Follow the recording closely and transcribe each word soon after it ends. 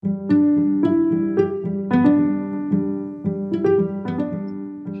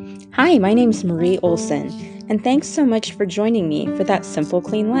Hi, my name's Marie Olson, and thanks so much for joining me for That Simple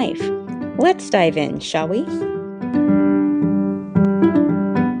Clean Life. Let's dive in, shall we?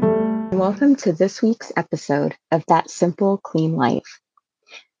 Welcome to this week's episode of That Simple Clean Life.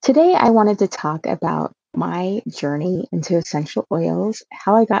 Today, I wanted to talk about my journey into essential oils,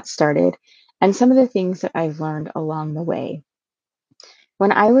 how I got started, and some of the things that I've learned along the way.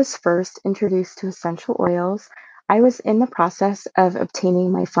 When I was first introduced to essential oils, I was in the process of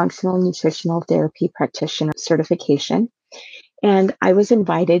obtaining my functional nutritional therapy practitioner certification, and I was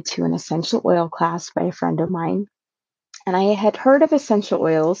invited to an essential oil class by a friend of mine. And I had heard of essential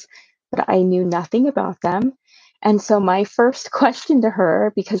oils, but I knew nothing about them. And so my first question to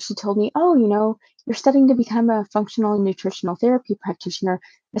her, because she told me, oh, you're studying to become a functional nutritional therapy practitioner,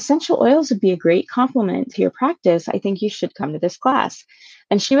 essential oils would be a great complement to your practice. I think you should come to this class.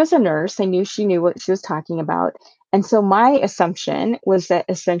 And she was a nurse. I knew she knew what she was talking about. And so my assumption was that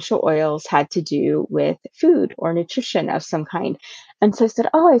essential oils had to do with food or nutrition of some kind. And so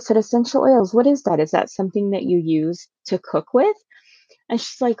I said, essential oils, what is that? Is that something that you use to cook with? And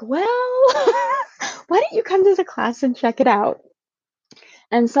she's like, well, why don't you come to the class and check it out?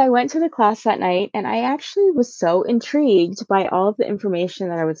 And so I went to the class that night, and I actually was so intrigued by all of the information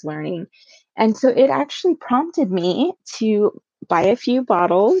that I was learning. And so it actually prompted me to buy a few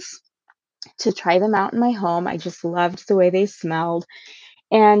bottles to try them out in my home. I just loved the way they smelled.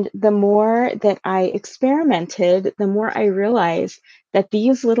 And the more that I experimented, the more I realized that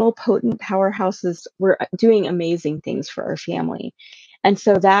these little potent powerhouses were doing amazing things for our family. And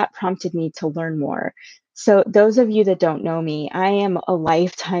so that prompted me to learn more. So, those of you that don't know me, I am a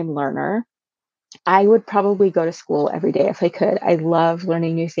lifetime learner. I would probably go to school every day if I could. I love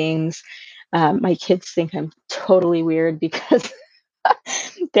learning new things. My kids think I'm totally weird because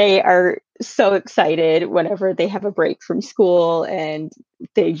they are so excited whenever they have a break from school, and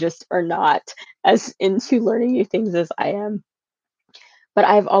they just are not as into learning new things as I am. But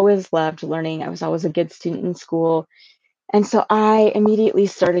I've always loved learning. I was always a good student in school. And so I immediately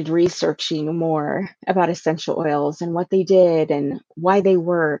started researching more about essential oils and what they did and why they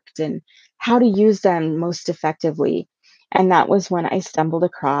worked and how to use them most effectively. And that was when I stumbled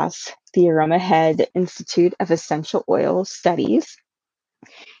across the Aroma Head Institute of Essential Oil Studies,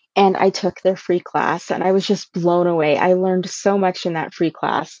 and I took their free class, and I was just blown away. I learned so much in that free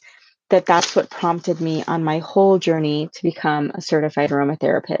class that that's what prompted me on my whole journey to become a certified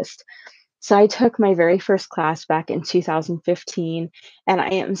aromatherapist. So I took my very first class back in 2015, and I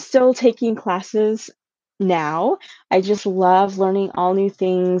am still taking classes now. I just love learning all new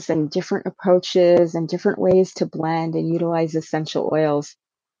things and different approaches and different ways to blend and utilize essential oils.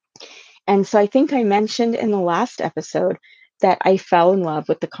 And so I think I mentioned in the last episode that I fell in love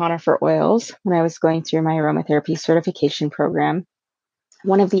with the conifer oils when I was going through my aromatherapy certification program.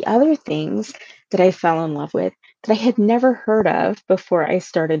 One of the other things that I fell in love with that I had never heard of before I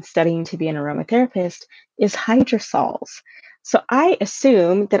started studying to be an aromatherapist is hydrosols. So I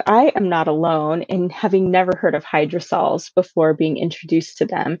assume that I am not alone in having never heard of hydrosols before being introduced to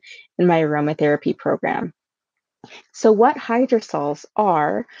them in my aromatherapy program. So what hydrosols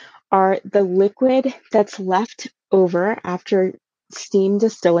are the liquid that's left over after steam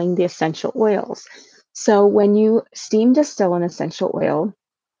distilling the essential oils. So when you steam distill an essential oil,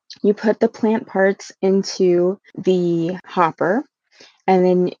 you put the plant parts into the hopper, and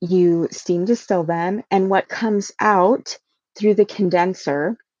then you steam distill them. And what comes out through the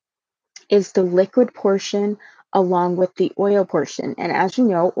condenser is the liquid portion along with the oil portion. And as you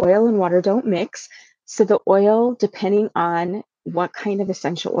know, oil and water don't mix. So the oil, depending on what kind of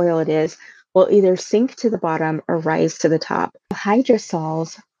essential oil it is, will either sink to the bottom or rise to the top.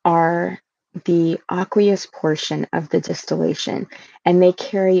 Hydrosols are the aqueous portion of the distillation, and they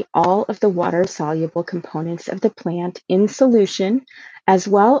carry all of the water soluble components of the plant in solution, as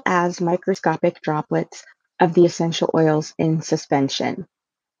well as microscopic droplets of the essential oils in suspension.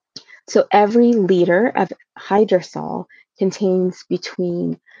 So every liter of hydrosol contains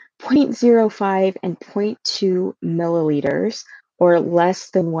between 0.05 and zero point 0.2 milliliters, or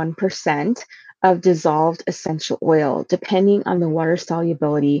less than 1%, of dissolved essential oil, depending on the water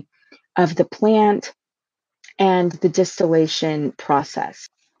solubility of the plant and the distillation process.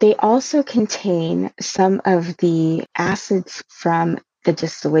 They also contain some of the acids from the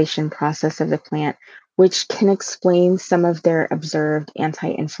distillation process of the plant, which can explain some of their observed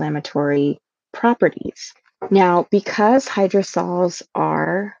anti-inflammatory properties. Now, because hydrosols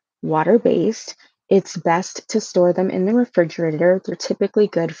are water-based, it's best to store them in the refrigerator. They're typically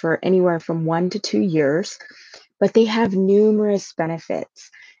good for anywhere from 1 to 2 years, but they have numerous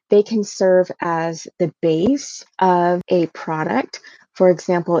benefits. They can serve as the base of a product For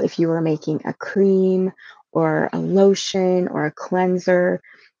example, if you were making a cream or a lotion or a cleanser,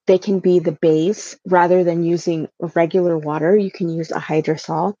 they can be the base rather than using regular water. You can use a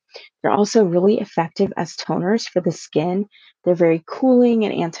hydrosol. They're also really effective as toners for the skin. They're very cooling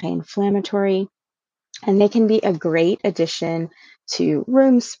and anti-inflammatory, and they can be a great addition to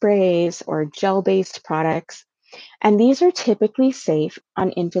room sprays or gel-based products. And these are typically safe on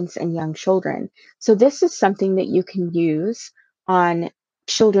infants and young children. So this is something that you can use on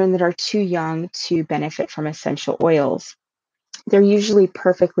children that are too young to benefit from essential oils. They're usually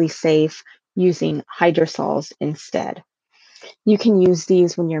perfectly safe using hydrosols instead. You can use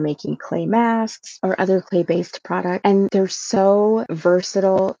these when you're making clay masks or other clay-based products, and they're so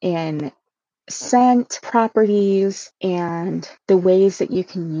versatile in scent properties and the ways that you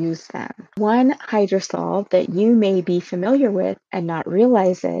can use them. One hydrosol that you may be familiar with and not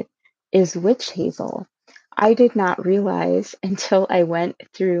realize it is witch hazel. I did not realize until I went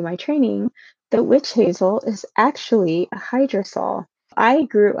through my training that witch hazel is actually a hydrosol. I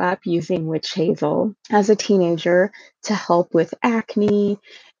grew up using witch hazel as a teenager to help with acne,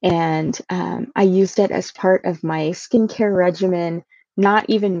 and I used it as part of my skincare regimen, not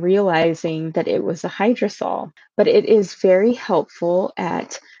even realizing that it was a hydrosol. But it is very helpful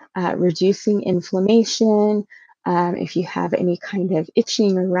at reducing inflammation. If you have any kind of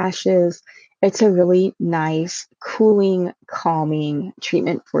itching or rashes, it's a really nice, cooling, calming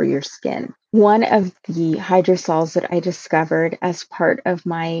treatment for your skin. One of the hydrosols that I discovered as part of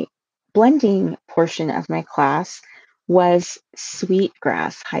my blending portion of my class was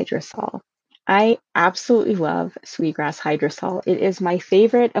sweetgrass hydrosol. I absolutely love sweetgrass hydrosol. It is my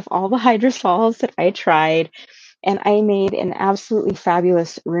favorite of all the hydrosols that I tried, and I made an absolutely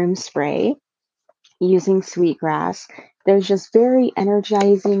fabulous room spray using sweetgrass. They're just very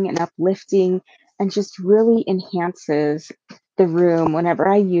energizing and uplifting and just really enhances the room whenever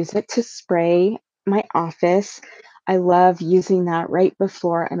I use it to spray my office. I love using that right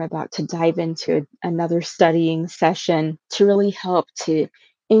before I'm about to dive into another studying session to really help to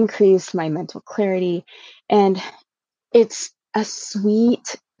increase my mental clarity. And it's a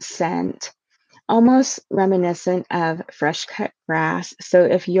sweet scent, almost reminiscent of fresh cut grass. So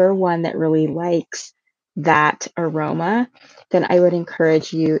if you're one that really likes that aroma, then I would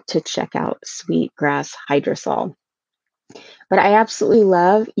encourage you to check out Sweetgrass Hydrosol. But I absolutely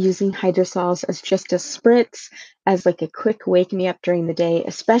love using hydrosols as just a spritz, as like a quick wake me up during the day,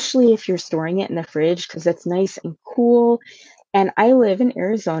 especially if you're storing it in the fridge because it's nice and cool. And I live in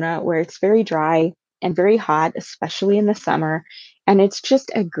Arizona where it's very dry and very hot, especially in the summer. And it's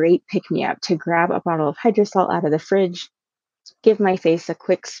just a great pick me up to grab a bottle of hydrosol out of the fridge, give my face a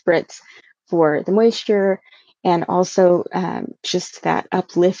quick spritz for the moisture, and also just that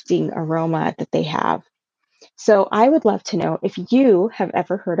uplifting aroma that they have. So I would love to know if you have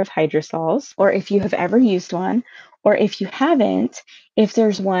ever heard of hydrosols, or if you have ever used one, or if you haven't, if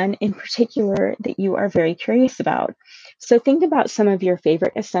there's one in particular that you are very curious about. So think about some of your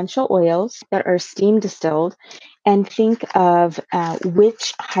favorite essential oils that are steam distilled, and think of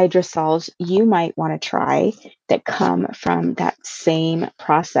which hydrosols you might want to try that come from that same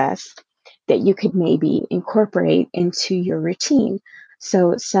process that you could maybe incorporate into your routine.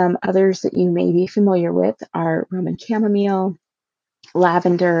 So some others that you may be familiar with are Roman chamomile,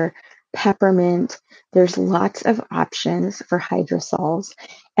 lavender, peppermint. There's lots of options for hydrosols.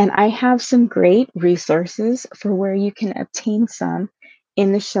 And I have some great resources for where you can obtain some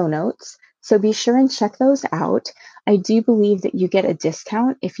in the show notes. So be sure and check those out. I do believe that you get a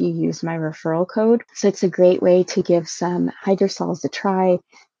discount if you use my referral code. So it's a great way to give some hydrosols a try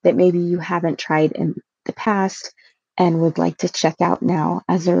that maybe you haven't tried in the past and would like to check out now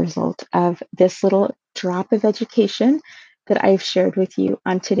as a result of this little drop of education that I've shared with you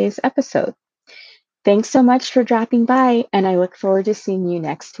on today's episode. Thanks so much for dropping by, and I look forward to seeing you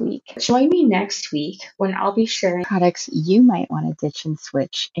next week. Join me next week when I'll be sharing products you might want to ditch and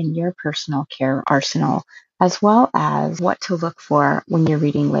switch in your personal care arsenal, as well as what to look for when you're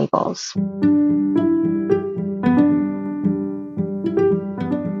reading labels.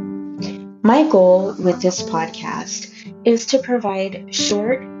 My goal with this podcast is to provide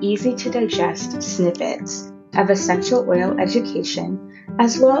short, easy to digest snippets of essential oil education,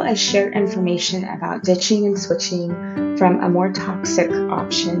 as well as share information about ditching and switching from a more toxic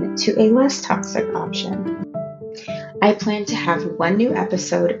option to a less toxic option. I plan to have one new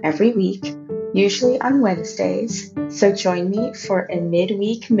episode every week, usually on Wednesdays, so join me for a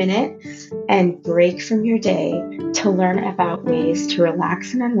midweek minute and break from your day to learn about ways to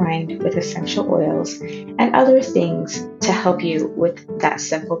relax and unwind with essential oils and other things to help you with that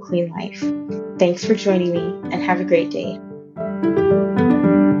simple, clean life. Thanks for joining me and have a great day.